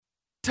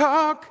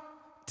Talk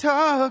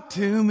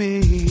to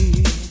me.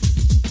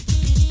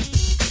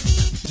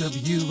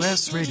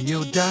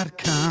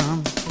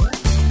 WSRadio.com.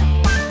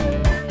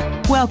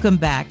 Welcome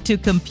back to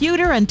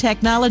Computer and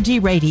Technology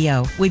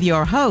Radio with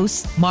your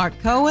hosts, Mark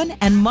Cohen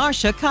and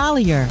Marcia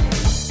Collier.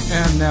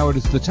 And now it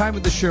is the time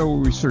of the show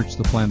where we search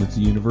the planets,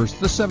 the universe,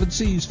 the seven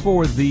seas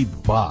for the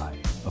buy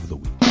of the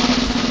week.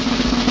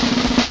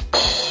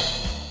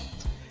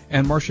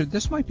 And Marcia,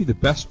 this might be the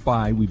best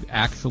buy we've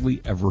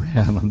actually ever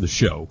had on the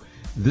show.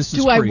 This is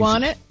Do crazy. I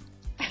want it?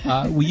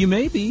 Well, you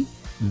may be.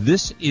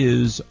 This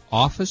is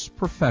Office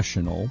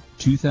Professional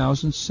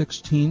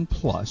 2016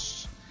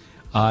 Plus.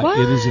 What?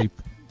 It is a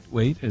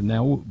wait,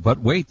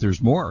 there's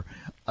more.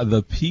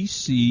 The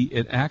PC,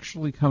 it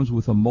actually comes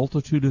with a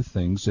multitude of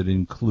things. It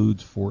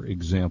includes, for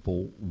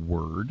example,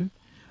 Word,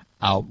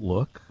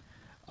 Outlook,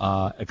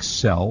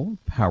 Excel,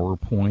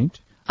 PowerPoint.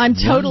 I'm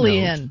totally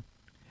OneNote, in.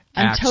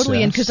 I'm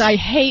totally in because Access. I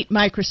hate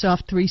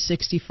Microsoft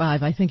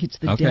 365. I think it's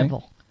the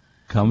devil.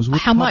 Comes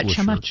with How much?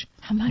 Publisher. How much?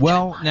 How much?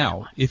 Well,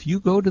 now, if you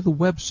go to the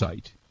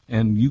website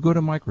and you go to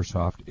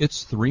Microsoft,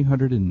 it's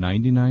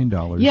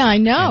 $399. Yeah, I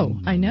know.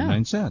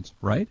 99 cents,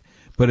 right?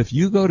 But if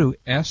you go to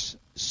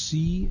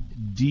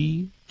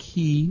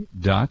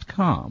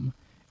scdkey.com,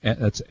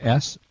 that's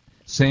S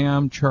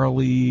Sam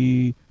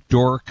Charlie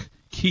Dork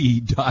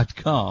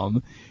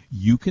Key.com,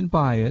 you can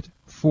buy it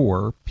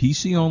for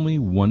PC only,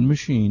 one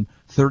machine,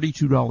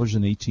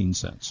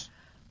 $32.18.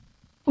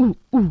 Ooh,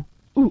 ooh,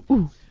 ooh,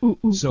 ooh, ooh,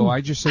 ooh. So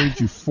I just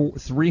saved you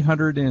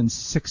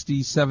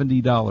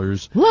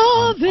 $360-$70 Love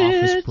on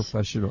Office it.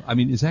 Professional. I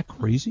mean, is that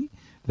crazy?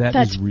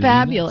 That's is really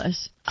fabulous.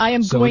 nice. I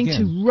am So going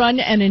again, to run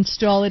and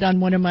install it on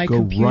one of my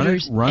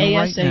computers run it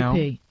right now.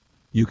 ASAP.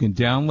 You can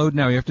download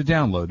now. You have to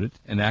download it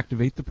and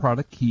activate the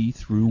product key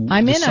through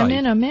I'm the in.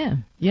 site. I'm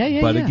in.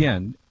 Yeah. But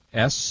again,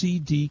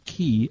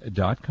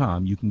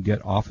 scdkey.com, you can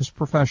get Office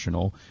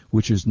Professional,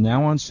 which is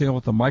now on sale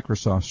at the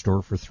Microsoft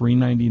Store for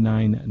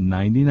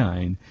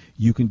 $399.99.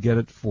 You can get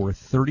it for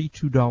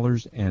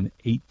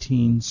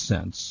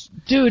 $32.18.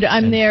 Dude,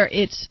 I'm there.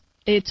 It's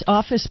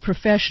Office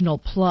Professional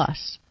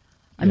Plus.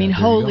 I mean, there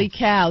you holy go.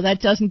 cow, that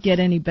doesn't get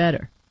any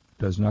better.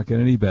 Does not get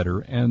any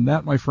better. And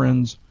that, my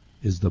friends,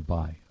 is the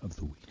buy of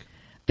the week.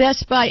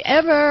 Best buy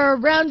ever.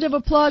 Round of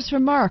applause for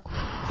Mark.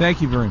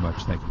 Thank you very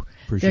much. Thank you.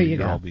 Appreciate There you you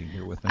go. all being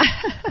here with me.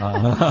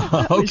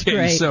 That was Okay,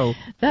 great. so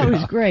That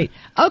was great.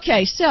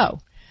 Okay, so,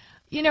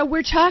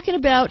 we're talking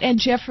about, and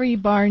Jeffrey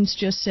Barnes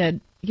just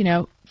said,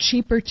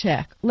 cheaper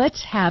tech.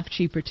 Let's have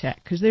cheaper tech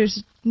because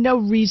there's no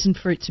reason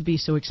for it to be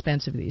so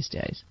expensive these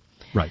days.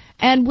 right.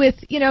 And with,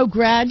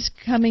 grads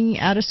coming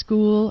out of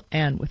school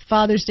and with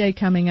Father's Day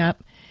coming up,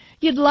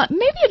 maybe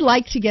you'd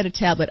like to get a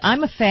tablet.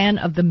 I'm a fan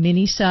of the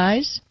mini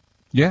size.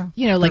 Yeah.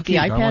 Like the they're cute.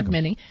 I iPad like 'em.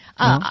 mini.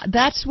 Uh-huh.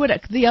 That's what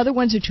the other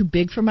ones are too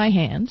big for my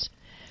hands.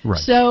 Right.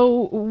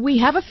 So we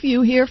have a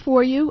few here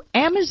for you.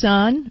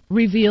 Amazon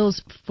reveals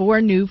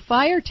 4 new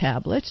Fire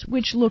tablets,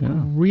 which look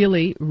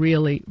really,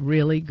 really,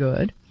 really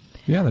good.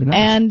 Yeah, they're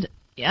nice.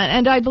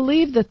 And I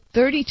believe the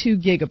 32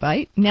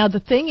 gigabyte. Now the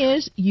thing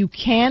is, you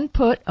can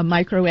put a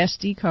micro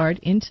SD card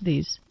into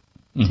these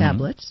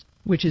tablets,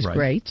 which is Right.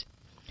 great.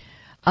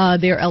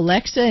 They're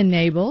Alexa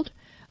enabled.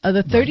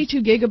 The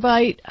 32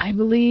 gigabyte, I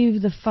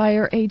believe the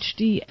Fire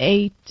HD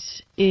 8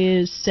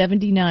 is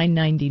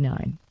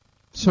 $79.99.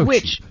 So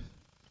which, cheap.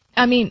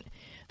 I mean,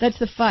 that's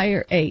the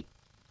Fire 8.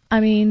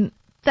 I mean,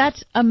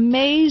 that's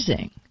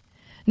amazing.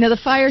 Now the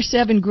Fire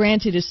 7,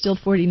 granted, is still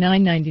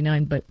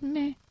 $49.99, but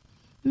meh.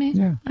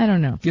 Yeah. I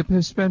don't know.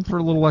 Spend for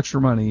a little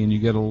extra money, and you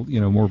get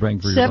more bang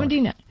for your buck.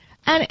 $79.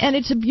 And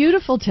it's a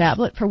beautiful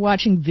tablet for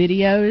watching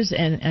videos,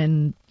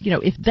 and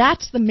if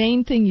that's the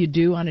main thing you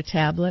do on a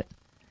tablet,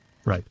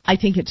 Right. I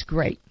think it's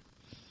great.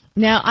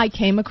 Now, I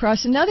came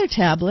across another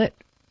tablet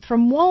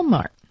from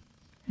Walmart,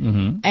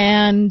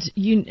 and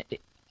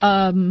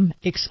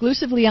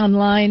exclusively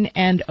online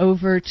and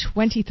over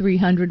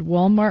 2,300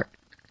 Walmart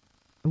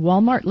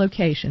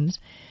locations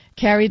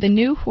carry the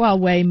new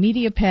Huawei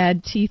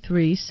MediaPad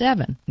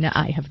T3-7. Now,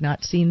 I have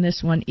not seen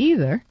this one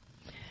either,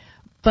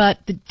 but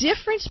the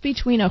difference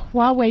between a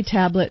Huawei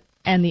tablet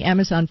and the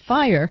Amazon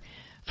Fire,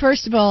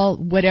 first of all,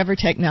 whatever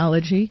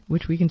technology,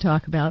 which we can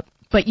talk about,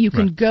 but you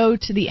can go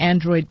to the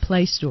Android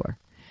Play Store.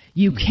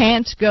 You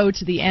can't go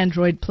to the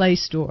Android Play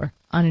Store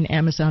on an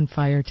Amazon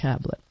Fire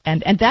tablet.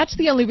 And that's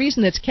the only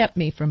reason that's kept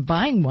me from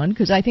buying one,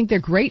 because I think they're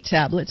great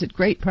tablets at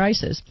great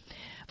prices.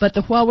 But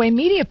the Huawei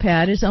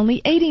MediaPad is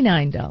only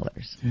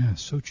 $89 Yeah,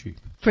 so cheap.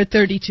 for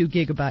 32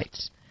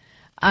 gigabytes.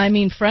 I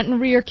mean, front and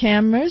rear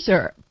cameras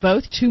are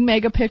both 2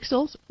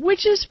 megapixels,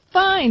 which is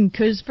fine,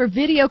 because for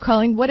video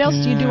calling, what else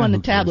do you do on the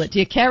who cares? tablet? Do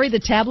you carry the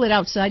tablet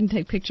outside and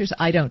take pictures?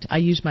 I don't. I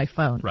use my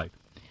phone. Right.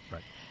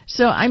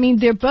 So, I mean,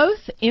 they're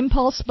both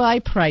impulse buy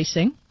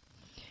pricing.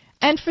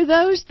 And for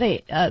those,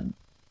 the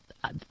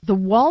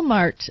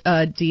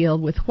Walmart deal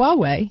with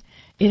Huawei,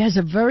 it has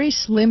a very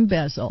slim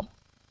bezel,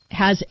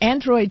 has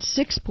Android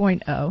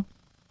 6.0,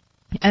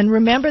 and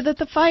remember that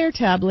the Fire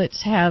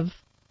tablets have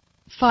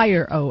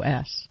Fire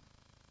OS,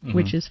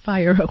 which is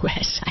Fire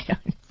OS.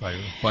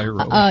 Fire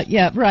Road.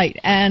 Yeah, right.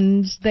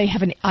 And they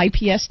have an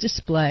IPS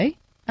display.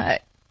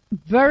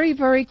 Very,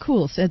 very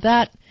cool. So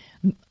that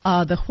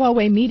the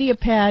Huawei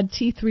MediaPad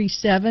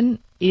T37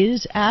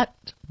 is at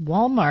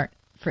Walmart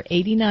for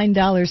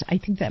 $89. I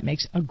think that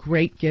makes a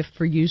great gift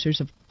for users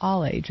of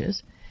all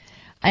ages.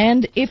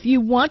 And if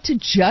you want to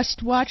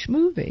just watch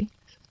movies,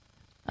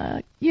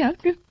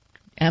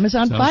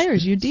 Amazon Fire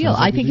is your deal.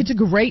 I think it's a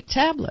great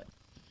tablet.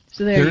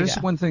 So there is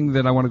one thing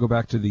that I want to go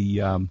back to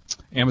the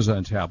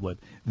Amazon tablet.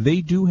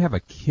 They do have a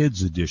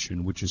kids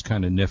edition, which is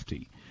kind of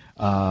nifty.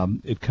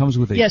 It comes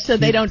with a so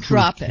they don't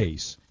drop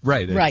case. it.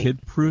 Right, a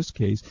kid-proof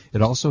case.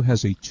 It also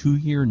has a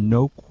 2-year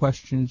no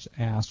questions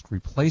asked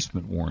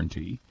replacement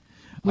warranty,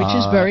 which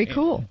is very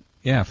cool.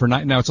 Yeah,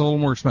 now it's a little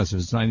more expensive.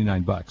 It's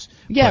 $99.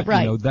 Yeah, but,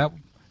 right.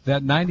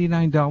 That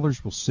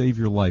 $99 will save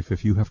your life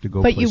if you have to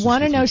go. But you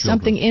want to know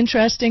something children.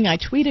 Interesting? I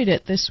tweeted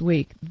it this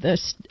week.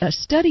 A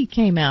study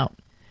came out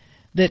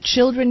that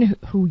children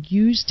who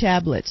use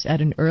tablets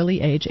at an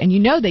early age, and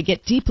they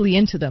get deeply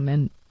into them,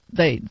 and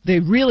they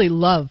really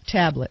love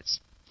tablets,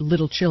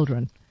 little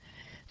children.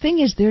 Thing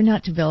is, they're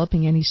not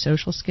developing any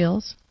social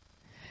skills.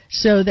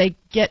 So they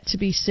get to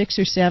be 6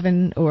 or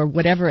 7 or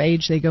whatever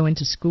age they go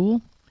into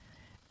school,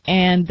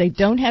 and they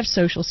don't have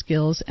social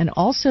skills, and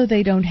also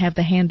they don't have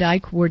the hand-eye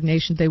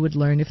coordination they would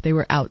learn if they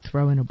were out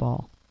throwing a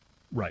ball.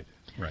 Right.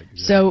 Exactly.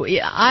 So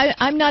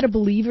I'm not a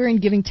believer in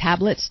giving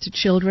tablets to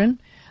children.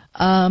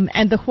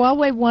 And the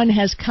Huawei one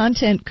has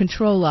content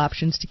control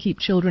options to keep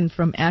children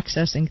from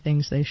accessing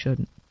things they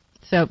shouldn't.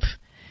 So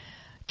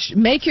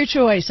make your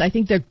choice. I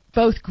think they're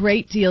both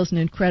great deals and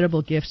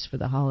incredible gifts for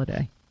the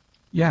holiday.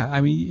 Yeah,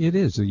 I mean, it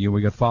is.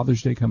 We got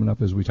Father's Day coming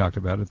up, as we talked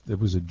about. It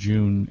was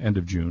end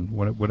of June,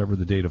 whatever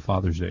the date of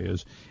Father's Day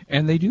is.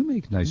 And they do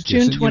make nice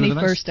gifts. June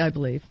 21st, I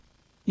believe.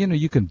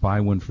 You can buy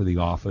one for the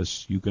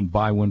office. You can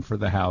buy one for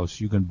the house.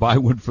 You can buy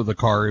one for the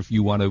car if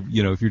you want to,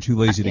 if you're too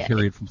lazy to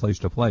carry it from place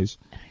to place.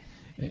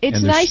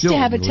 It's nice to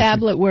have a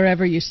tablet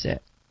wherever you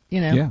sit,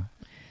 Yeah,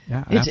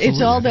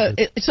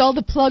 absolutely. It's all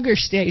the plugger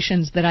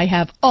stations that I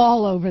have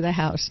all over the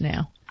house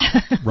now.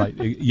 Right.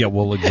 Yeah,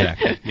 well,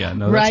 exactly. Yeah,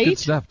 no, that's good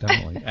stuff,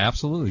 definitely.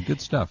 Absolutely, good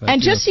stuff.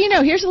 And just so you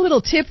know, here's a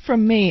little tip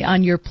from me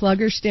on your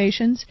plugger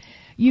stations.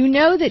 You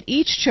know that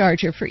each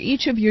charger for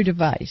each of your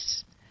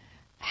device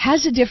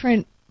has a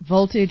different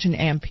voltage and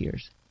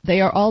amperes.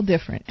 They are all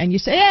different. And you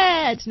say,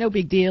 it's no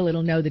big deal.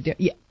 It'll know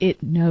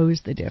it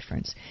knows the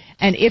difference.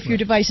 And if your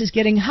device is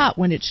getting hot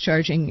when it's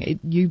charging,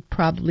 you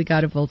probably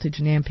got a voltage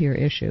and ampere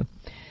issue.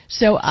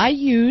 So I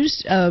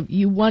used,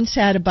 you once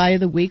had a buy of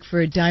the week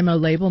for a Dymo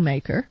label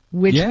maker,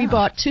 which we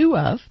bought 2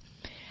 of.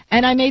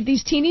 And I made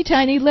these teeny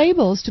tiny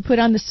labels to put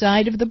on the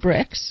side of the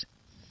bricks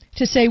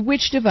to say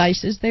which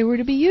devices they were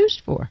to be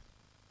used for.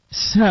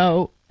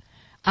 So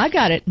I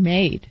got it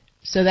made.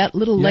 So that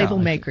little label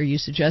maker you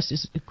suggest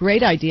is a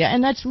great idea,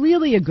 and that's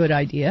really a good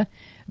idea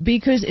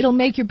because it'll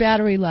make your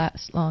battery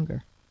last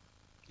longer.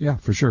 Yeah,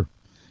 for sure.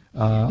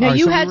 Now,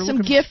 you had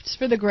some gifts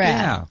for the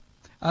grad.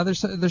 Yeah.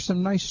 There's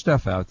some nice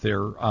stuff out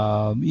there.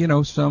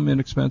 Some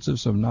inexpensive,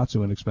 some not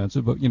so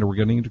inexpensive, but we're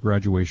getting into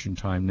graduation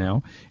time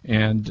now.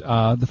 And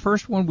the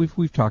first one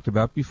we've talked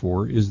about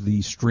before is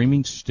the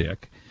streaming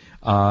stick.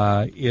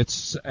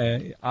 Its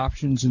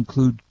options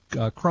include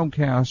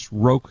Chromecast,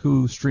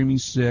 Roku, streaming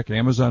stick,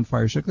 Amazon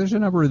Fire Stick. There's a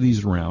number of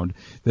these around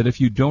that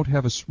if you don't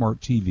have a smart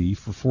TV,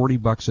 for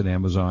 $40 at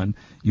Amazon,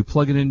 you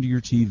plug it into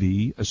your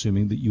TV,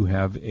 assuming that you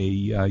have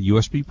a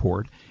USB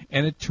port,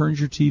 and it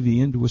turns your TV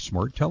into a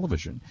smart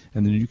television.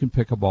 And then you can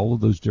pick up all of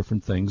those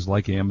different things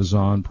like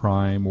Amazon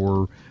Prime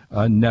or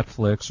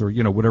Netflix or,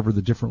 whatever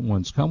the different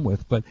ones come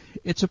with. But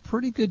it's a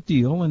pretty good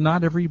deal, and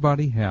not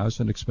everybody has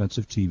an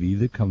expensive TV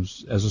that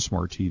comes as a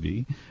smart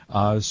TV.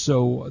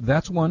 So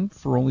that's one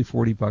for only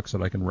 $40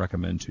 that I can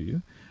recommend to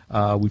you.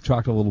 We've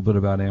talked a little bit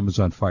about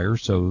Amazon Fire.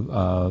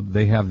 So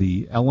they have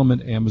the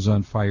Element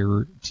Amazon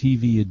Fire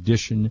TV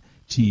Edition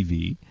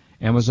TV,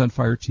 Amazon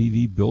Fire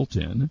TV built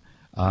in.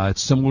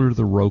 It's similar to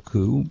the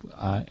Roku,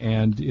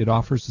 and it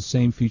offers the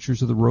same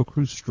features of the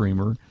Roku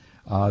streamer.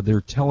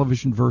 Their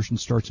television version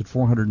starts at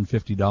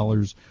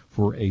 $450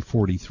 for a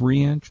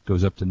 43-inch,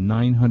 goes up to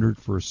 $900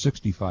 for a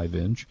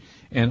 65-inch.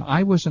 And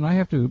I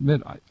have to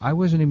admit, I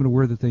wasn't even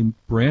aware that they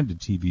branded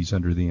TVs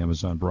under the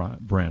Amazon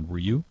brand. Were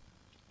you?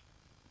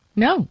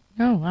 No.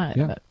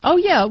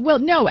 Well,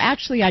 no,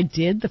 actually I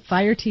did. The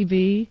Fire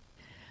TV,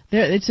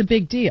 it's a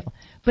big deal.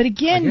 But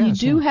again, you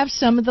do have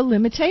some of the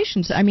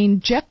limitations. I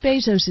mean, Jeff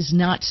Bezos is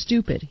not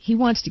stupid. He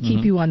wants to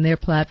keep you on their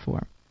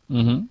platform.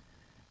 Mm-hmm.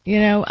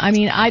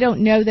 I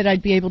don't know that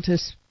I'd be able to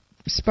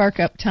spark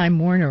up Time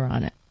Warner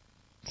on it.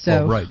 So.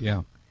 Oh, right,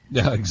 yeah.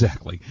 Yeah,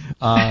 exactly.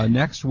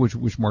 Next,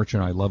 which March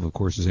and I love, of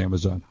course, is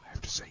Amazon. I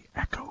have to say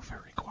Echo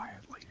very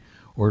quietly,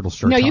 or it'll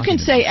start. No, you can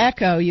say me.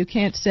 Echo. You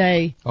can't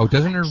say. Oh,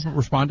 doesn't it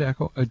respond to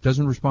Echo? It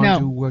doesn't respond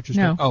to just.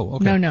 No. Oh,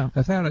 okay. No.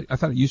 I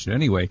thought it used to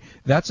anyway.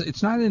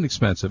 It's not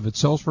inexpensive. It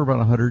sells for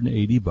about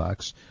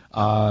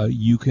 $180.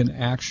 You can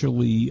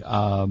actually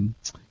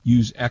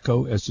use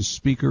Echo as a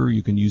speaker.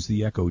 You can use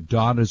the Echo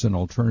Dot as an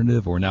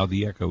alternative, or now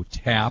the Echo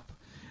Tap.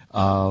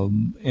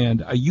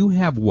 And you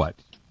have what?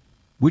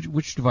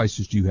 Which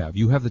devices do you have?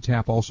 You have the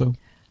Tap also?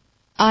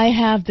 I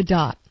have the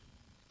Dot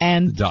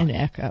and an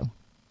Echo.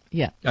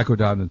 Yeah. Echo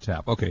Dot and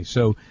Tap. Okay,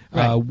 so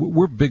Right.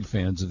 we're big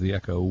fans of the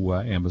Echo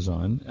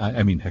Amazon.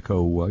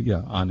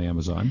 Echo, on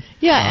Amazon.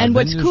 Yeah, and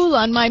what's cool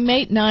on my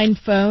Mate 9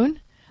 phone,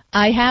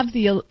 I have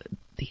the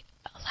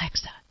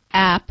Alexa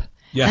app,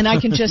 and I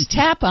can just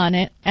tap on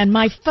it, and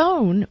my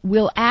phone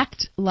will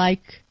act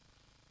like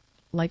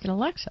an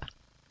Alexa.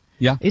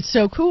 Yeah. It's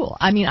so cool.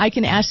 I mean, I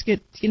can ask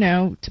it,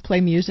 to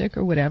play music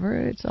or whatever.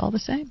 It's all the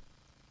same.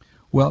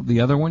 Well,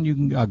 the other one you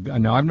can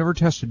now I've never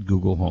tested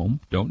Google Home.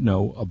 Don't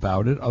know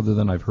about it other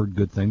than I've heard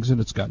good things and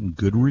it's gotten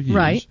good reviews.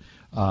 Right.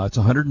 It's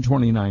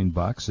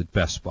 $129 at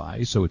Best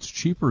Buy, so it's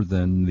cheaper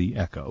than the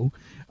Echo.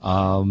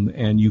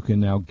 And you can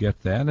now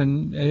get that.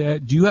 And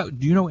do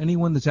you know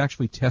anyone that's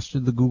actually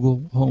tested the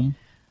Google Home?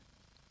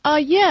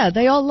 Yeah,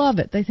 they all love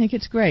it. They think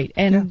it's great.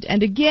 And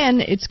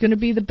again, it's going to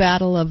be the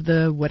battle of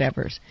the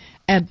whatevers.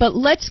 But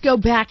let's go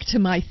back to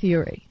my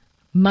theory.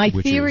 My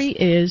theory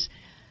is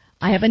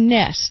I have a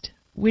Nest,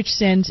 which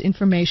sends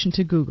information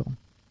to Google.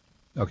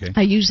 Okay.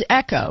 I use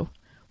Echo,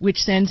 which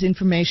sends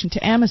information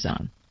to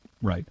Amazon.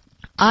 Right.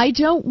 I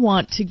don't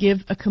want to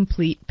give a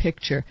complete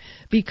picture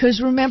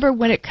because remember,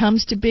 when it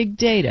comes to big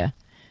data,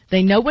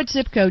 they know what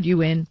zip code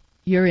you're in.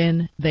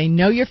 They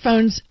know your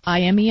phone's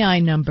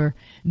IMEI number.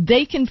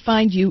 They can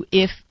find you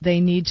if they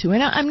need to.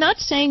 And I'm not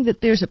saying that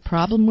there's a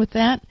problem with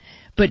that,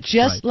 but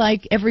just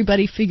like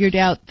everybody figured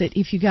out that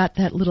if you got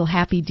that little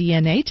happy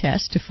DNA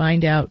test to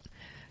find out,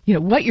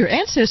 what your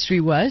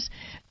ancestry was,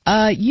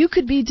 you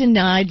could be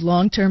denied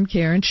long-term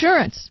care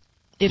insurance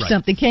if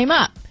something came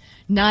up.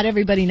 Not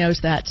everybody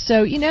knows that.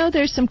 So,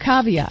 there's some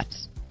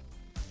caveats.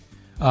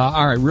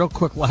 All right, real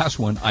quick, last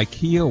one.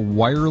 IKEA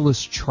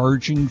wireless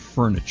charging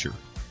furniture.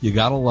 You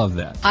got to love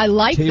that. I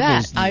like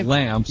Tables, that.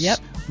 Lamps,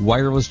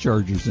 wireless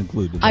chargers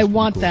included. I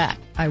want that.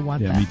 I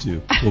want that. Yeah, me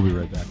too. We'll be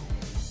right back.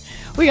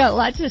 We got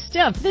lots of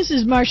stuff. This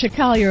is Marcia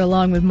Collier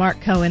along with Mark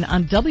Cohen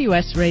on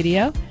WS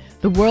Radio,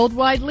 the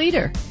worldwide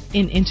leader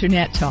in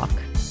Internet talk.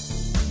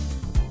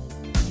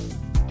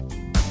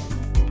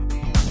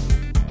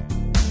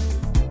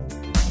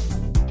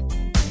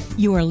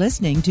 You are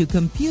listening to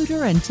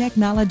Computer and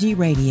Technology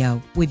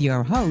Radio with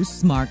your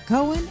hosts Mark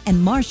Cohen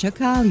and Marcia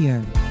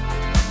Collier.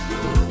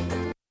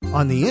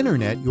 On the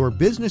Internet, your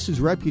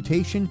business's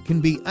reputation can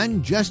be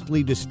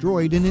unjustly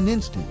destroyed in an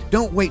instant.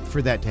 Don't wait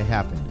for that to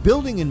happen.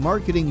 Building and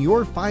marketing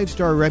your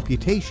 5-star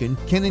reputation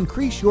can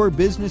increase your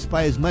business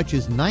by as much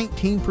as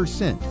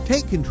 19%.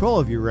 Take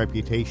control of your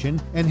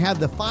reputation and have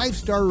the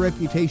 5-star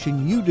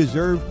reputation you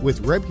deserve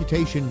with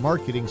Reputation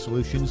Marketing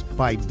Solutions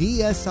by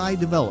DSI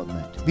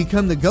Development.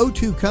 Become the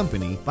go-to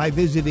company by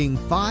visiting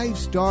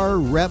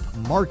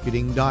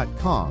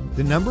 5starrepmarketing.com.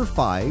 The number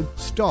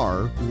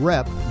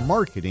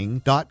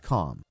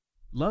 5starrepmarketing.com.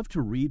 Love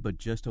to read but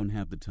just don't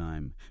have the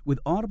time? With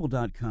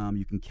Audible.com,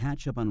 you can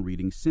catch up on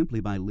reading simply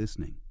by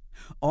listening.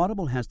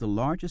 Audible has the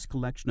largest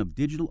collection of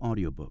digital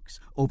audiobooks,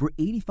 over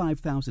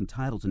 85,000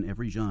 titles in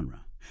every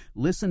genre.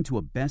 Listen to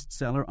a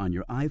bestseller on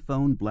your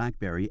iPhone,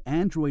 BlackBerry,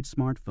 Android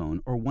smartphone,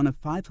 or one of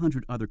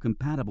 500 other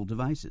compatible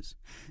devices.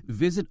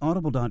 Visit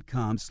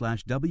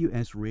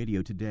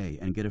audible.com/WSRadio today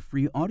and get a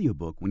free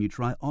audiobook when you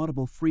try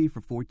Audible free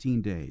for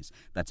 14 days.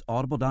 That's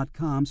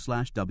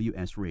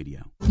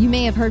audible.com/WSRadio. You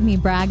may have heard me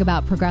brag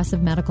about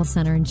Progressive Medical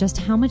Center and just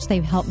how much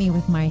they've helped me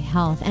with my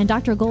health. And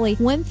Dr. Goli,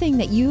 one thing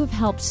that you have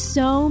helped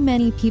so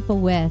many people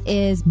with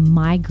is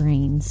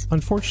migraines.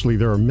 Unfortunately,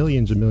 there are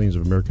millions and millions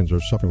of Americans who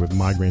are suffering with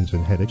migraines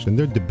and headaches, and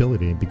they're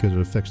debilitating because it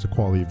affects the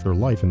quality of their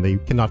life and they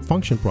cannot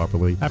function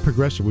properly. At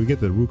Progressive, we get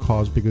the root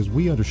cause because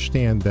we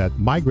understand that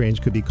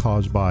migraines could be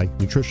caused by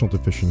nutritional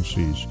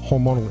deficiencies,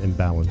 hormonal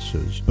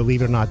imbalances,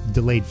 believe it or not,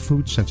 delayed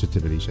food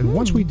sensitivities. And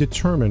once we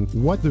determine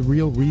what the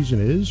real reason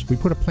is, we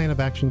put a plan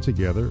of action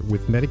together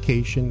with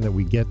medication that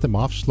we get them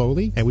off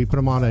slowly, and we put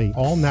them on an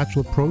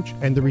all-natural approach,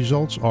 and the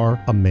results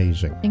are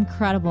amazing.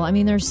 Incredible. I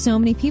mean, there's so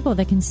many people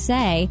that can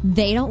say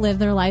they don't live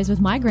their lives with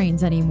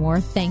migraines anymore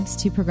thanks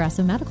to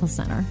Progressive Medical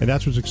Center. And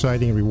that's what's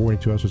exciting and rewarding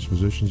to us as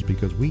physicians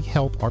because we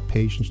help our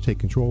patients take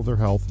control of their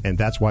health, and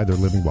that's why they're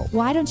living well.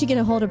 Why don't you get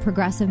a hold of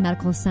Progressive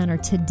Medical Center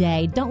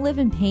today? Don't live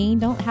in pain.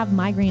 Don't have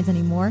migraines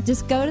anymore.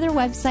 Just go to their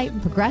website,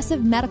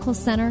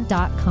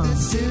 progressivemedicalcenter.com.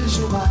 This is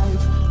your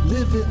life.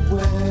 Live it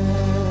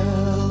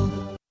well.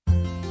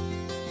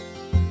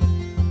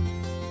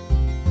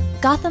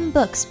 Gotham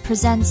Books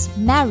presents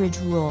Marriage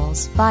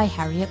Rules by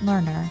Harriet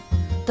Lerner.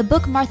 The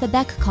book Martha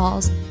Beck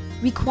calls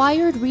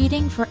required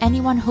reading for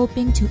anyone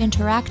hoping to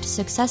interact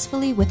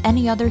successfully with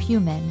any other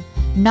human,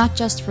 not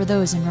just for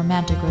those in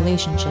romantic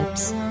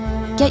relationships.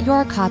 Get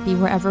your copy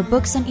wherever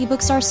books and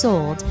ebooks are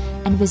sold,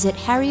 and visit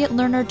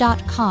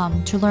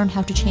harrietlerner.com to learn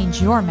how to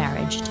change your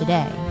marriage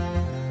today.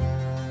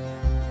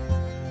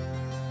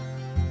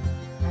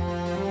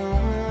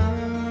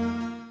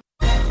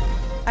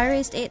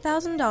 raised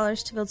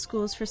 $8,000 to build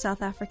schools for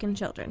South African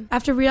children.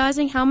 After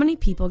realizing how many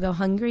people go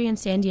hungry in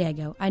San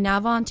Diego, I now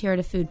volunteer at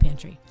a food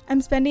pantry.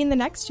 I'm spending the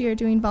next year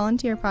doing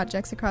volunteer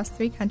projects across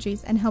 3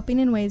 countries and helping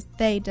in ways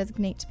they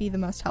designate to be the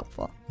most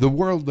helpful. The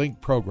World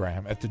Link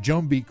program at the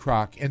Joan B.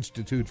 Kroc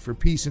Institute for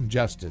Peace and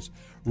Justice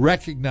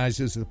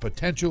recognizes the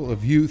potential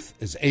of youth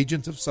as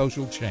agents of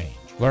social change.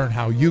 Learn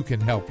how you can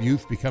help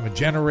youth become a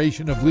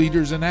generation of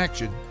leaders in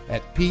action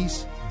at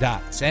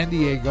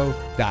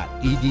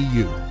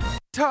peace.sandiego.edu.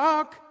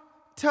 Talk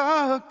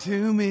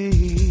to me.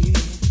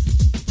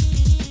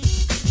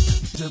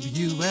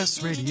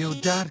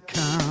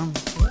 WSRadio.com.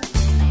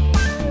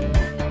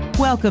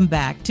 Welcome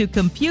back to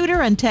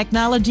Computer and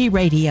Technology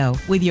Radio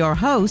with your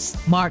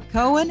hosts, Mark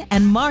Cohen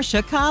and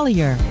Marcia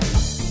Collier.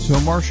 So,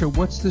 Marcia,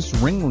 what's this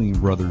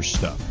Ringling Brothers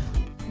stuff?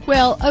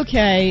 Well,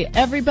 okay,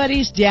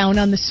 everybody's down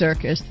on the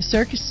circus. The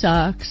circus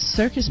sucks.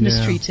 Circus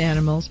mistreats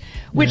animals,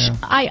 which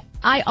I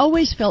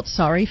always felt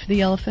sorry for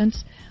the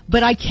elephants,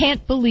 but I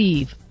can't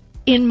believe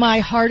in my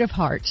heart of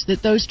hearts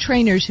that those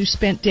trainers who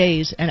spent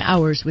days and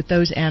hours with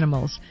those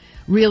animals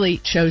really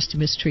chose to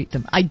mistreat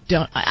them.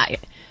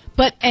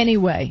 But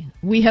anyway,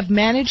 we have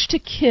managed to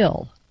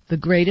kill the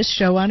greatest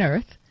show on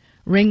earth,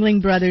 Ringling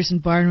Brothers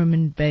and Barnum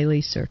and Bailey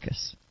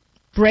Circus.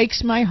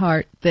 Breaks my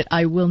heart that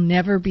I will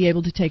never be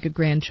able to take a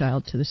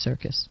grandchild to the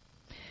circus.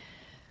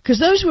 Because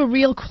those were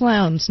real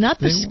clowns, not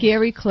the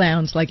scary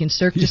clowns like in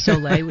Cirque du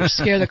Soleil, which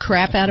scare the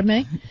crap out of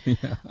me.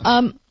 Yeah.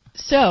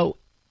 So,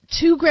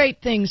 2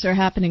 great things are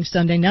happening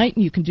Sunday night,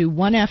 and you can do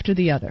one after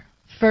the other.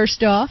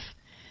 First off,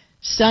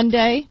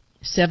 Sunday,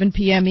 7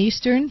 p.m.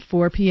 Eastern,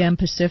 4 p.m.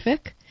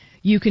 Pacific.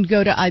 You can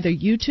go to either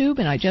YouTube,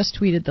 and I just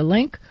tweeted the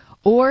link,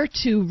 or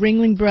to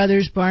Ringling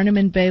Brothers Barnum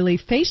and Bailey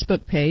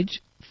Facebook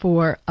page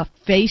for a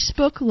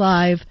Facebook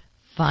Live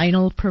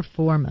final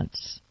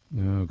performance.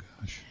 Oh,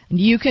 gosh. And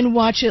you can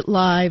watch it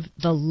live,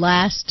 the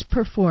last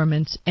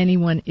performance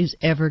anyone is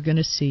ever going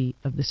to see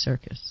of the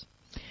circus.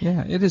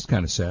 Yeah, it is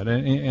kind of sad,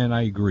 and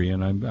I agree,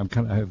 and I'm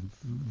kind of,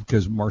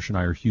 because Marcia and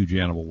I are huge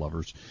animal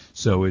lovers,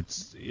 so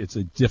it's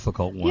a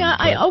difficult one. Yeah,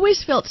 I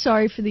always felt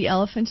sorry for the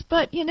elephants,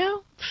 but, you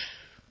know...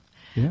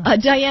 Yeah.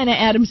 Diana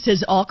Adams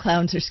says all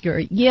clowns are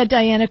scary. Yeah,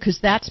 Diana,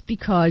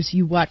 because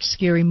you watched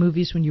scary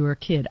movies when you were a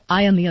kid.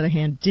 I, on the other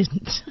hand,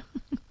 didn't.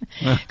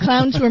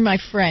 Clowns were my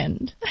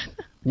friend.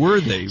 Were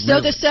they? So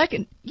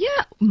really?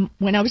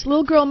 When I was a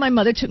little girl, my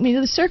mother took me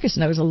to the circus,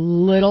 and I was a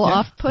little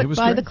off-put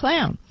by the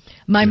clown.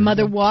 My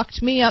mother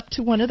walked me up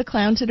to one of the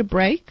clowns at a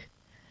break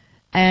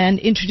and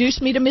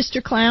introduced me to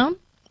Mr. Clown,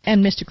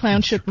 and Mr.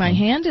 Clown shook my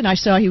hand, and I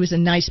saw he was a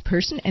nice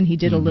person, and he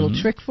did a little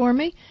trick for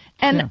me,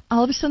 and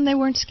all of a sudden they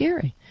weren't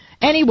scary.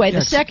 Anyway, the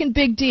second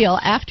big deal,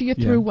 after you're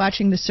through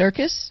watching the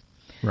circus,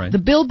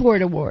 the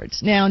Billboard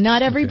Awards. Now,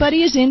 not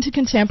everybody is into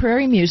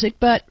contemporary music,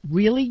 but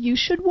really you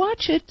should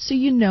watch it so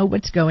you know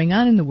what's going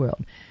on in the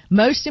world.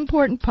 Most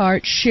important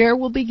part, Cher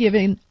will be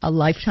given a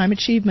Lifetime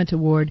Achievement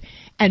Award,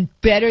 and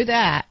better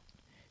that,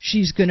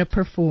 she's going to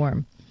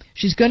perform.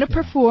 She's going to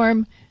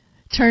perform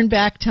Turn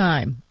Back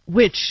Time,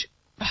 which...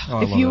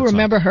 if you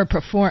remember her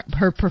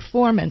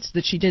performance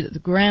that she did at the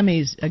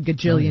Grammys a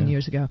gajillion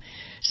years ago.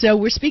 So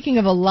we're speaking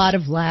of a lot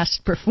of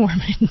last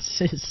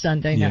performances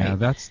Sunday night.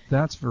 Yeah,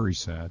 that's very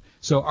sad.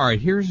 So, all right,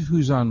 here's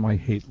who's on my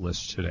hate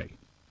list today.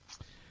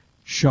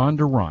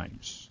 Shonda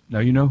Rhimes.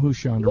 Now, you know who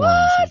Shonda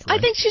Rhimes is, right? I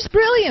think she's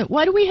brilliant.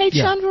 Why do we hate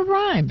Shonda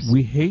Rhimes?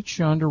 We hate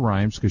Shonda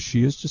Rhimes because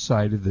she has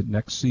decided that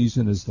next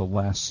season is the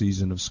last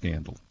season of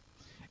Scandal,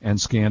 and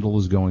Scandal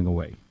is going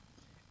away.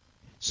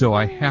 So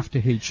I have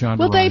to hate Shonda Rhimes.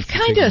 Well, they've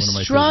kind of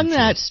strung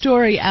that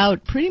story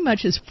out pretty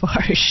much as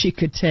far as she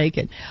could take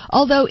it.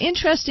 Although,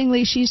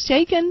 interestingly, she's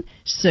taken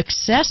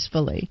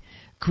successfully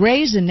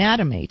Grey's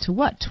Anatomy to,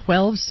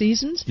 12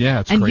 seasons? Yeah,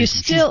 it's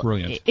crazy. She's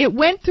brilliant. It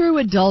went through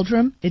a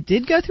doldrum. It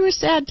did go through a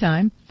sad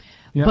time.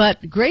 Yeah.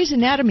 But Grey's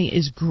Anatomy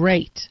is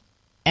great,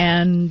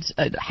 and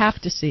have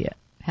to see it.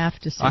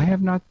 I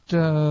have not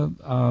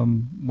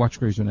watched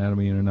Grey's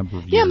Anatomy in a number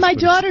of years. Yeah, my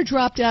daughter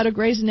dropped out of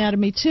Grey's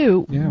Anatomy,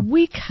 too. Yeah.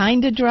 We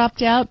kind of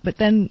dropped out, but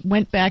then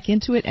went back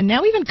into it, and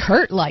now even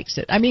Kurt likes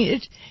it. I mean,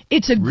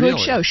 it's a good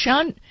show.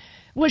 Shonda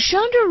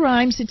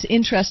Rhimes, it's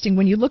interesting.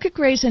 When you look at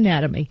Grey's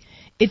Anatomy,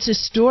 it's a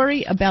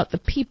story about the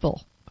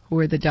people who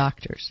are the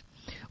doctors.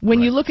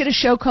 When you look at a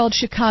show called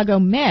Chicago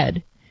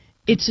Med,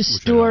 it's a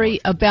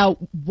story about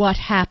what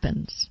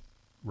happens.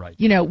 Right.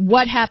 You know,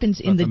 what happens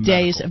in the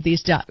days of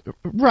these doctors.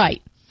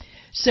 Right.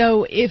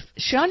 So if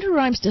Shonda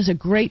Rhimes does a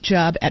great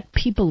job at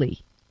people-y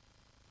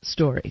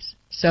stories.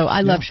 So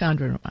I love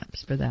Shonda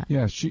Rhimes for that.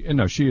 Yeah, she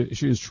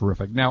is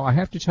terrific. Now, I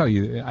have to tell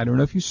you, I don't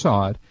know if you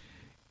saw it.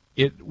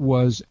 It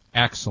was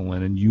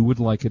excellent, and you would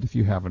like it if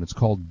you haven't. It's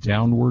called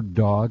Downward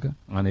Dog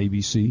on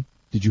ABC.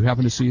 Did you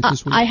happen to see it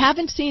this week? I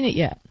haven't seen it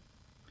yet.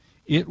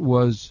 It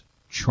was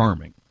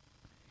charming.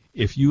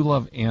 If you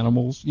love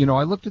animals,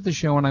 I looked at the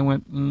show and I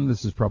went,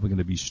 this is probably going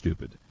to be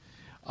stupid.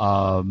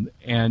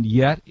 And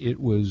yet it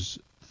was,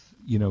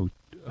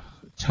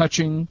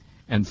 touching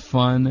and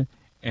fun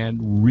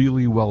and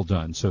really well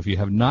done. So if you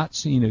have not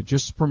seen it,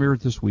 just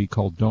premiered this week,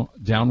 called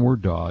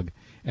Downward Dog.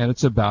 and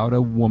it's about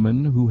a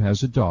woman who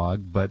has a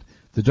dog, but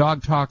the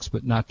dog talks,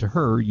 but not to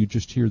her. You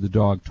just hear the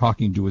dog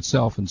talking to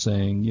itself and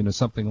saying,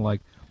 something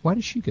like, "Why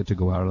does she get to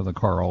go out in the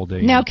car all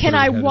day?" Now, can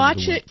I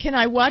watch it? Can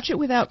I watch it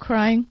without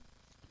crying?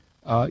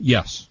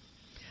 Yes.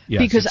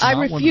 Yes, because I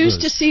refuse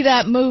to see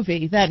that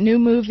movie, that new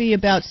movie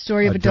about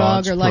Story of a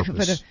Dog or Life of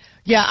a Dog.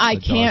 Yeah, I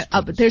can't.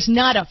 But there's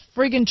not a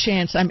friggin'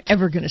 chance I'm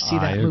ever going to see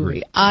that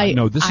movie.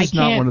 No, this is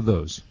not one of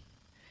those.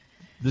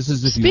 This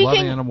is if you love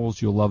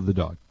animals, you'll love the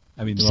dog.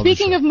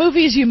 Speaking of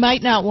movies you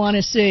might not want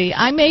to see,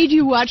 I made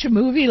you watch a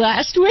movie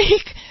last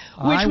week,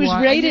 which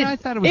was rated. I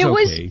thought it was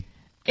okay.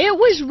 It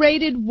was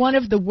rated one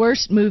of the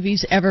worst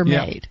movies ever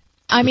made.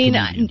 I mean,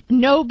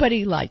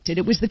 nobody liked it.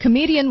 It was The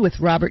Comedian with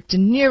Robert De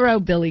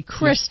Niro, Billy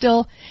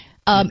Crystal,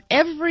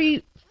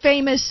 every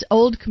famous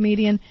old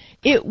comedian.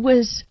 It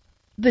was,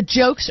 the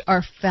jokes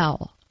are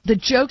foul. The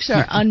jokes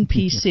are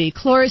un-PC.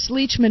 Cloris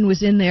Leachman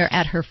was in there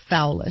at her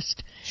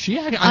foulest. I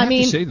have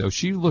to say, though,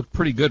 she looked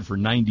pretty good for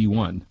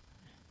 91.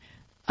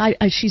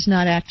 She's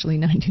not actually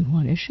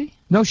 91, is she?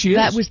 No, she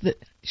is.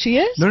 She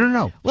is?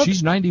 No. Well,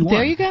 she's 91.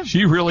 There you go.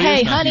 She really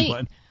is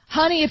 91.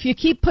 Honey, if you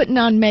keep putting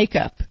on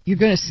makeup, you're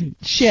going to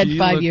shed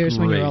 5 years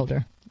when you're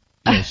older.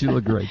 Yeah, she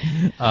looked great.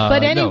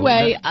 But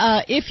anyway,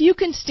 if you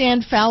can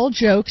stand foul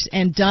jokes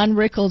and Don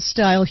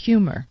Rickles-style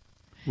humor,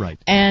 right,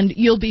 and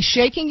you'll be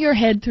shaking your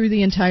head through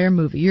the entire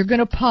movie. You're going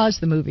to pause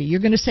the movie. You're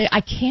going to say, I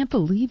can't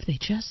believe they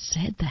just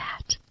said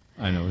that.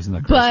 I know, isn't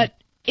that crazy? But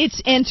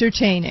it's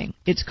entertaining.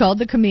 It's called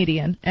The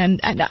Comedian, and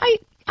I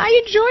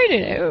enjoyed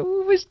it.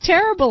 It was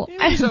terrible.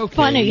 It was okay.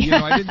 Funny.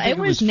 I didn't think it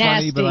was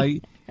nasty. funny,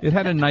 but it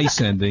had a nice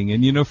ending.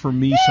 And, for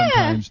me,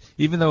 sometimes,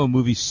 even though a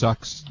movie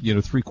sucks,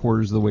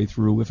 3/4 of the way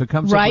through, if it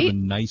comes up with a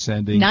nice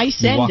ending,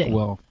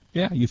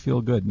 you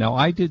feel good. Now,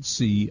 I did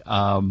see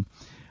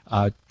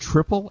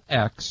Triple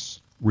X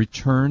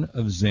Return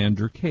of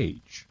Xander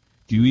Cage.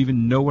 Do you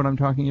even know what I'm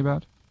talking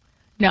about?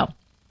 No.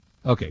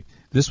 Okay.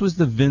 This was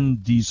the Vin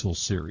Diesel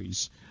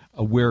series,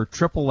 where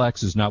Triple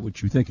X is not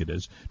what you think it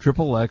is.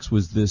 Triple X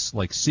was this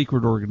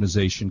secret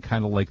organization,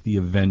 kind of like the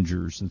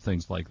Avengers and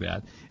things like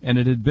that. And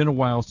it had been a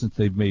while since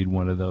they've made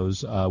one of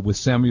those, with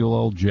Samuel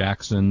L.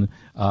 Jackson,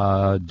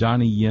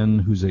 Donnie Yen,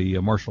 who's a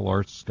martial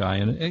arts guy,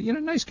 and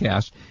a nice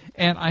cast,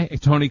 and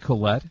Toni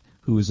Collette,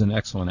 who is an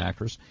excellent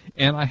actress.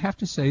 And I have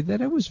to say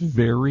that it was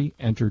very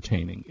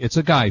entertaining. It's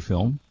a guy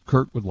film.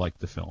 Kurt would like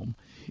the film.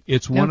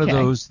 It's one of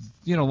those,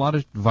 a lot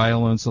of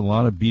violence, a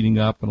lot of beating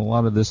up, and a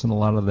lot of this and a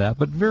lot of that,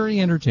 but very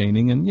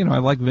entertaining. And, I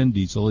like Vin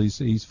Diesel.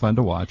 He's fun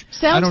to watch.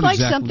 Sounds like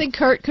something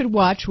Kurt could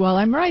watch while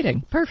I'm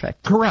writing.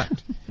 Perfect.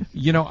 Correct.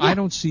 I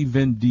don't see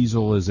Vin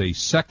Diesel as a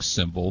sex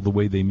symbol the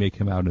way they make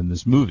him out in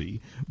this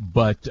movie,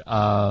 but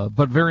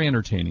very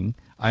entertaining.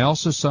 I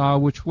also saw,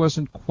 which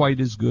wasn't quite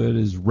as good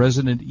as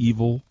Resident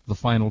Evil, the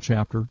final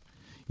chapter,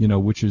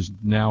 which has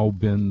now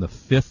been the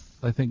 5th,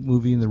 I think,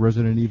 movie in the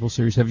Resident Evil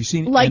series. Have you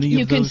seen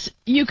any of those?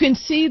 You can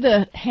see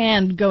the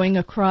hand going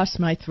across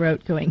my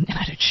throat going,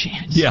 not a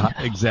chance. Yeah,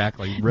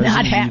 exactly. Resident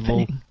not Evil,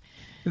 happening.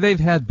 They've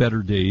had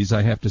better days,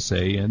 I have to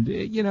say. And,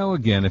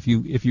 again, if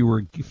you were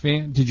a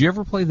fan, did you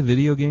ever play the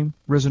video game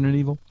Resident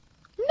Evil?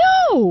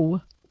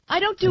 No. I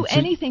don't do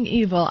anything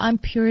evil. I'm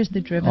pure as the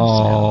driven snow.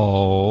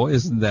 Oh,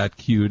 isn't that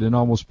cute and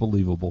almost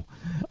believable?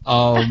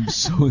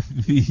 So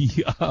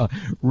the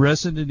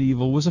Resident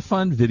Evil was a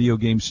fun video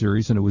game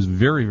series, and it was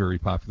very, very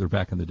popular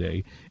back in the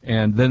day.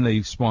 And then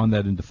they spawned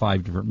that into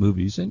 5 different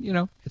movies, and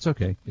it's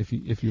okay if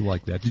you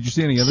like that. Did you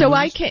see any other? So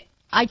movies?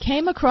 I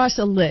came across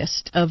a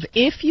list of,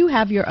 if you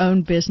have your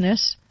own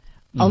business,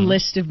 a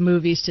list of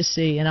movies to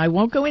see, and I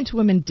won't go into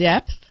them in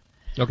depth.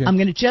 Okay. I'm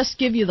going to just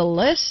give you the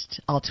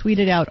list. I'll tweet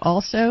it out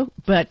also,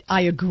 but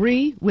I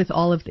agree with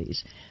all of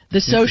these.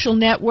 The Social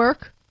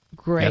Network,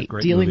 great.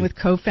 Dealing movie. with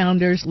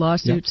co-founders,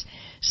 lawsuits. Yep.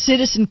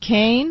 Citizen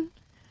Kane,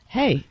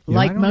 hey,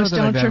 like most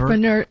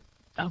entrepreneurs.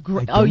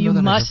 You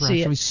must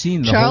see it.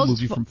 Seen the whole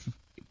movie from.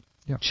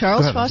 Yeah.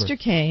 Charles Foster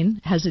Kane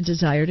has a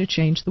desire to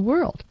change the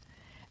world,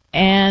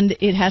 and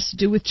it has to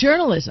do with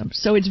journalism.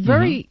 So it's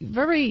very,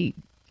 very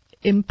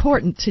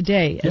important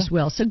today as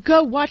well. So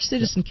go watch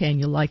Citizen Kane.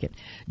 You'll like it.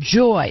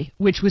 Joy,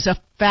 which was a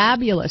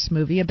fabulous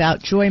movie about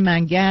Joy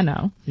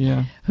Mangano,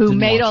 who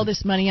made all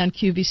this money on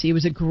QVC. It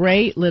was a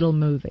great little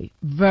movie.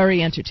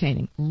 Very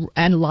entertaining.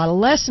 And a lot of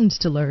lessons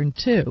to learn,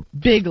 too.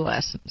 Big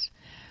lessons.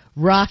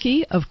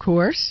 Rocky, of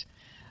course.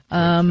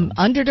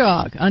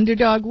 Underdog.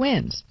 Underdog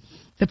wins.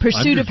 The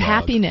Pursuit of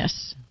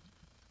Happiness.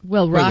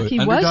 Well, Rocky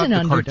was an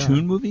underdog. The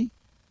cartoon movie?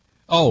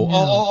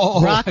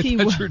 Oh, Rocky.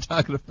 I thought you were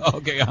talking about.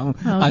 Okay, I'm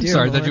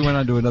sorry. I thought you went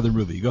on to another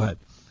movie. Go ahead.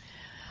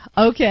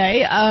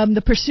 Okay,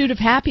 The Pursuit of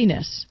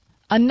Happiness.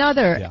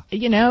 Another,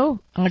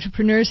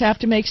 entrepreneurs have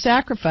to make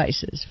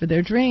sacrifices for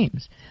their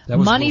dreams. That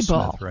was Moneyball.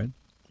 Will Smith, right?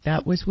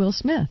 That was Will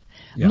Smith.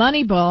 Yeah.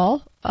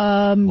 Moneyball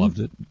loved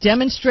it.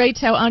 Demonstrates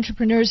how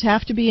entrepreneurs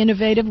have to be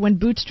innovative when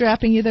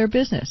bootstrapping their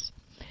business.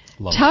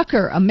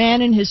 Tucker, A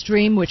Man in His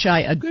Dream, which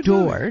I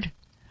adored.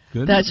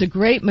 That's a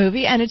great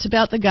movie, and it's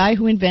about the guy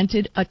who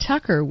invented a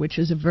Tucker, which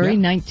is a very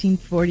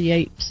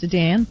 1948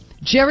 sedan.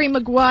 Jerry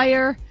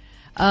Maguire,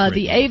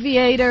 The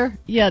Aviator.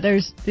 Yeah,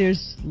 there's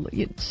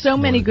so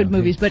many good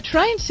movies, but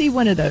try and see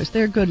one of those.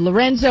 They're good.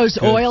 Lorenzo's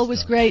Oil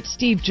was great.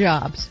 Steve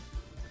Jobs.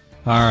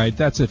 All right,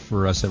 that's it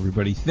for us,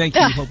 everybody. Thank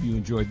you. Hope you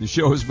enjoyed the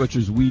show as much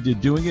as we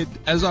did doing it.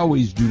 As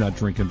always, do not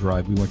drink and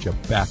drive. We want you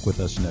back with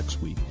us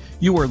next week.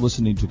 You are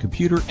listening to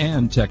Computer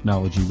and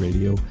Technology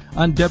Radio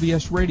on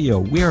WS Radio.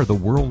 We are the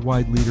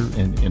worldwide leader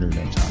in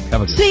Internet talk.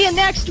 Have a good See you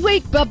next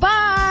week.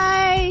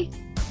 Bye-bye.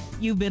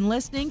 You've been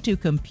listening to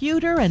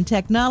Computer and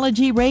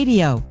Technology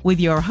Radio with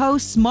your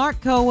hosts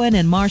Mark Cohen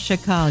and Marcia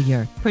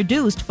Collier.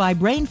 Produced by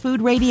Brain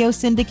Food Radio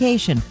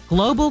Syndication.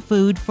 Global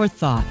food for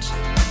thought.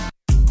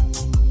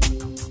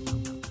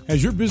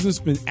 Has your business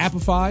been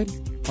appified?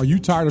 Are you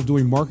tired of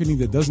doing marketing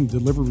that doesn't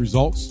deliver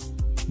results?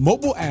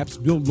 Mobile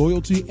apps build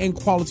loyalty and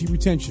quality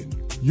retention.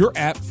 Your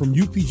app from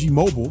UPG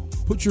Mobile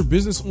puts your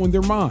business on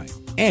their mind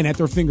and at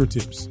their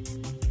fingertips.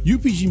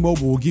 UPG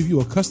Mobile will give you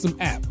a custom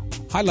app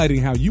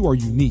highlighting how you are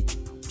unique,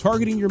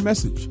 targeting your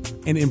message,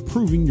 and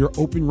improving your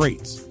open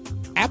rates.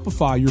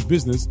 Appify your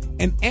business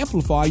and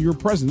amplify your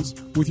presence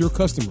with your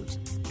customers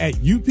at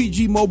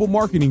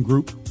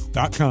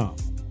upgmobilemarketinggroup.com.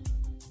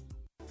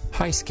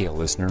 Hi, Scale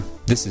listener.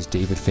 This is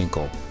David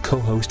Finkel,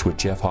 co-host with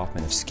Jeff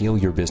Hoffman of Scale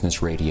Your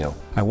Business Radio.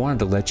 I wanted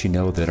to let you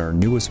know that our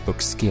newest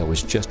book, Scale,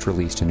 was just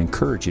released and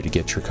encourage you to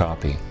get your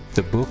copy.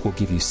 The book will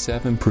give you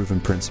 7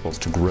 proven principles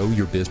to grow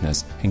your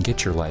business and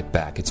get your life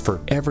back. It's for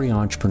every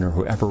entrepreneur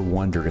who ever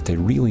wondered if they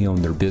really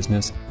own their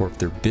business or if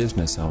their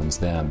business owns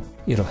them.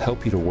 It'll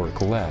help you to work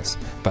less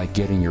by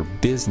getting your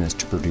business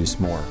to produce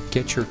more.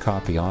 Get your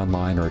copy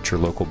online or at your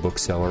local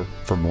bookseller.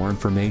 For more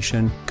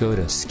information, go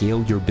to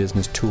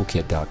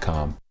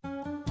scaleyourbusinesstoolkit.com.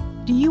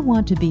 Do you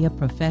want to be a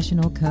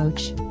professional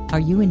coach? Are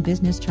you in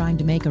business trying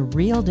to make a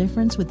real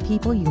difference with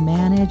people you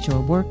manage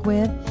or work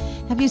with?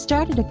 Have you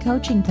started a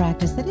coaching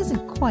practice that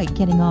isn't quite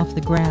getting off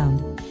the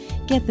ground?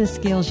 Get the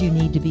skills you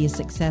need to be a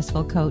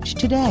successful coach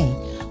today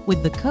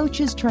with the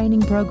Coaches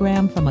Training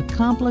Program from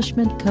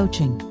Accomplishment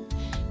Coaching.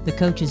 The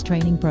Coaches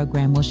Training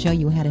Program will show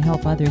you how to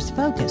help others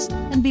focus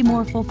and be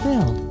more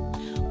fulfilled.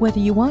 Whether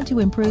you want to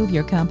improve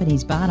your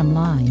company's bottom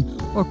line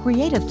or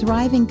create a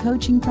thriving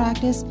coaching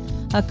practice,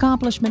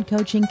 Accomplishment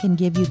Coaching can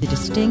give you the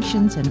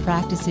distinctions and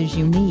practices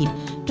you need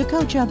to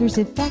coach others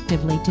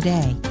effectively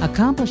today.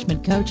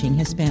 Accomplishment Coaching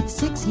has spent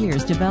 6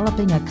 years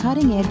developing a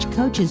cutting-edge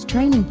coaches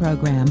training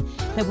program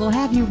that will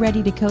have you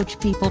ready to coach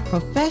people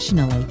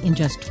professionally in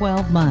just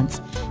 12 months,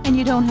 and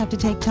you don't have to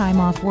take time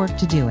off work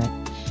to do it.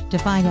 To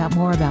find out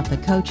more about the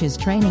Coaches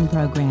Training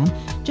Program,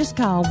 just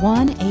call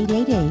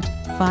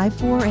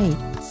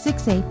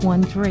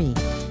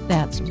 1-888-548-6813.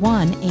 That's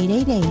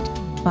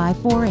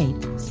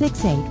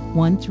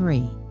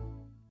 1-888-548-6813.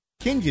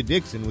 Kinja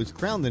Dixon was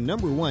crowned the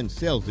 #1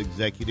 sales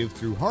executive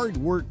through hard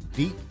work,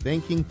 deep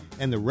thinking,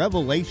 and the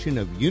revelation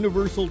of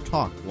universal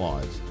talk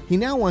laws. He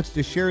now wants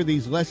to share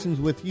these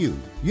lessons with you.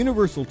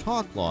 Universal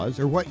talk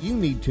laws are what you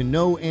need to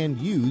know and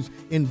use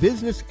in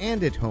business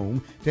and at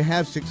home to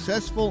have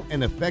successful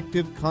and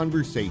effective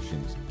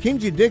conversations.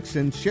 Kinja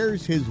Dixon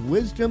shares his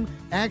wisdom,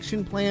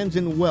 action plans,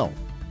 and wealth.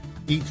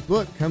 Each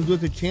book comes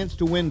with a chance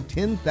to win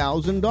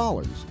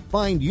 $10,000.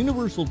 Find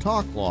Universal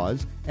Talk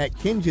Laws at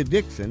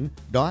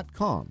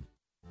KinjaDixon.com.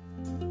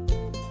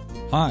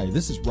 Hi,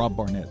 this is Rob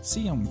Barnett,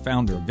 CEO and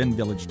founder of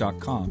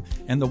VinVillage.com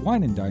and the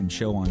Wine and Dine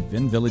Show on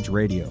Vin Village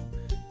Radio.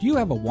 Do you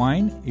have a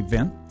wine,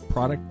 event,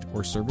 product,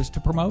 or service to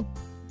promote?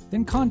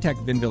 Then contact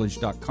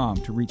VinVillage.com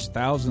to reach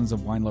thousands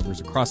of wine lovers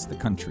across the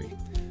country.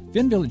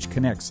 VinVillage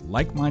connects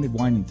like-minded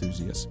wine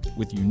enthusiasts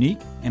with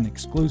unique and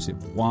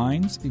exclusive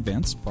wines,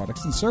 events,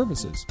 products, and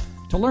services.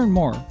 To learn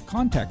more,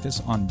 contact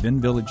us on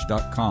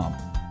VinVillage.com.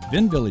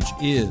 VinVillage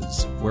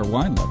is where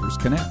wine lovers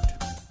connect.